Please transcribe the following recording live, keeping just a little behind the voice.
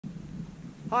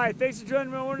Hi, thanks for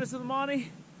joining me on Wilderness with Monty.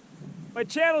 My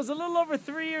channel is a little over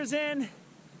 3 years in,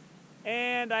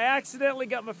 and I accidentally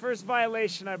got my first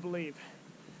violation, I believe.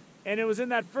 And it was in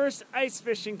that first ice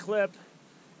fishing clip,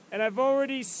 and I've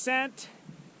already sent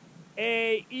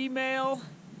an email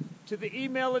to the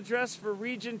email address for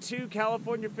Region 2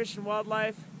 California Fish and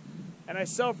Wildlife, and I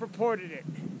self-reported it.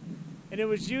 And it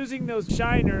was using those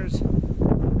shiners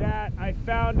that I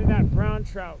found in that brown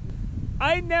trout.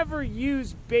 I never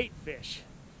use bait fish.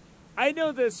 I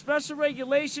know the special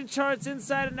regulation charts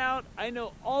inside and out. I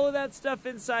know all of that stuff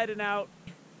inside and out.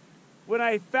 When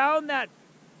I found that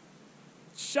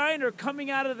shiner coming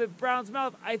out of the brown's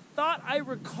mouth, I thought I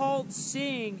recalled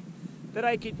seeing that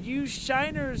I could use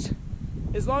shiners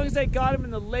as long as I got them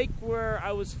in the lake where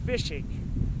I was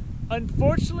fishing.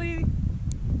 Unfortunately,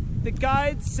 the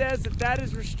guide says that that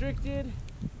is restricted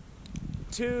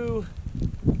to,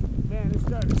 man, it's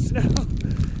starting to snow.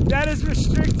 That is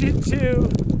restricted to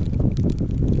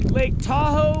Lake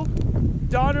Tahoe,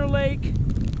 Donner Lake,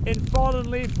 and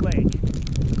Fallen Leaf Lake.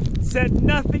 Said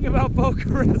nothing about Boca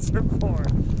Reservoir.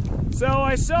 So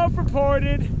I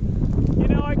self-reported. You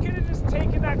know, I could have just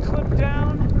taken that clip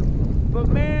down, but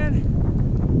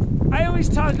man, I always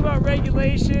talk about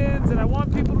regulations and I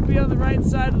want people to be on the right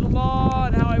side of the law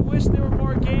and how I wish there were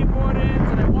more game wardens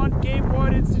and I want game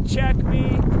wardens to check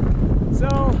me.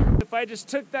 So if I just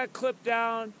took that clip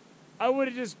down, I would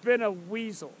have just been a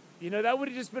weasel. You know, that would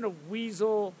have just been a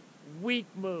weasel, weak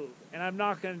move, and I'm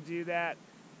not going to do that.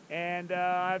 And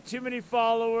I have too many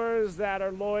followers that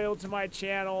are loyal to my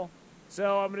channel,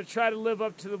 so I'm going to try to live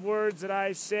up to the words that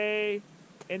I say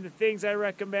and the things I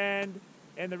recommend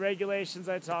and the regulations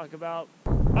I talk about.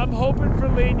 I'm hoping for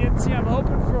leniency. I'm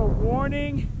hoping for a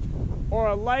warning or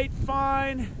a light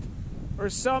fine or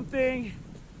something,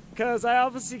 because I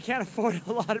obviously can't afford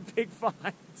a lot of big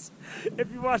fines.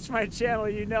 If you watch my channel,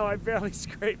 you know I barely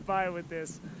scraped by with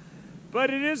this. But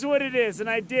it is what it is, and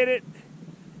I did it.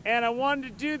 And I wanted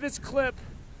to do this clip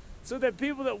so that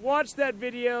people that watch that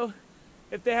video,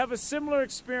 if they have a similar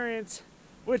experience,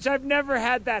 which I've never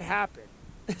had that happen.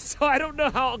 So I don't know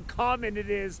how common it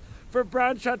is for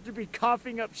brown trout to be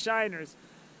coughing up shiners.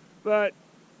 But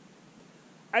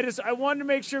I wanted to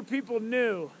make sure people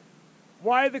knew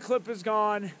why the clip is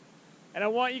gone. And I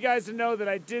want you guys to know that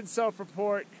I did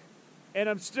self-report, and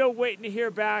I'm still waiting to hear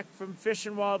back from Fish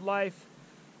and Wildlife.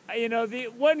 You know, the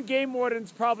one game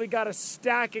warden's probably got a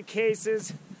stack of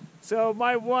cases, so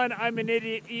my one I'm an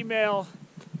idiot email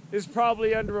is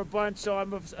probably under a bunch, so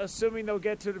I'm assuming they'll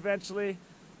get to it eventually.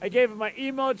 I gave him my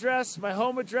email address, my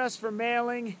home address for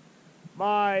mailing,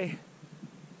 my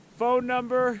phone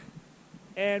number,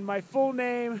 and my full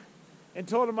name, and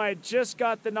told him I had just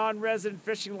got the non-resident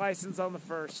fishing license on the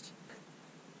 1st.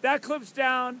 That clip's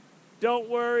down, don't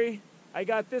worry. I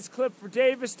got this clip for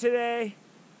Davis today,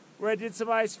 where I did some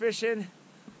ice fishing,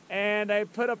 and I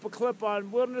put up a clip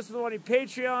on Wilderness with Monty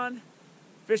Patreon,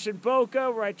 fishing Boca,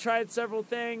 where I tried several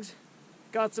things,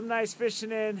 got some nice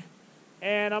fishing in,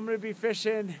 and I'm going to be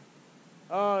fishing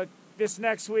this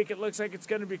next week. It looks like it's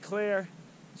going to be clear,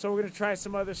 so we're going to try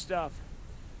some other stuff.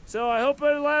 So I hope a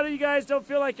lot of you guys don't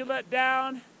feel like you're let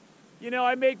down. You know,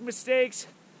 I make mistakes.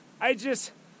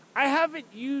 I haven't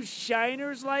used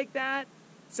shiners like that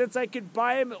since I could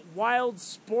buy them at Wild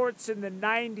Sports in the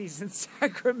 90s in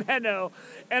Sacramento,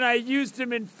 and I used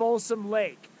them in Folsom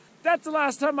Lake. That's the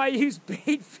last time I used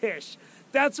bait fish.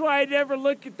 That's why I never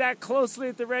look at that closely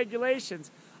at the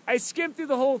regulations. I skimmed through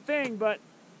the whole thing, but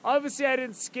obviously I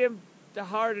didn't skim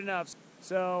hard enough.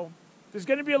 So there's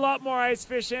going to be a lot more ice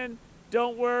fishing.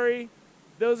 Don't worry.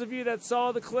 Those of you that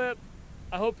saw the clip,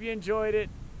 I hope you enjoyed it.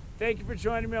 Thank you for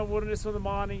joining me on Wilderness with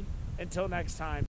Monty. Until next time.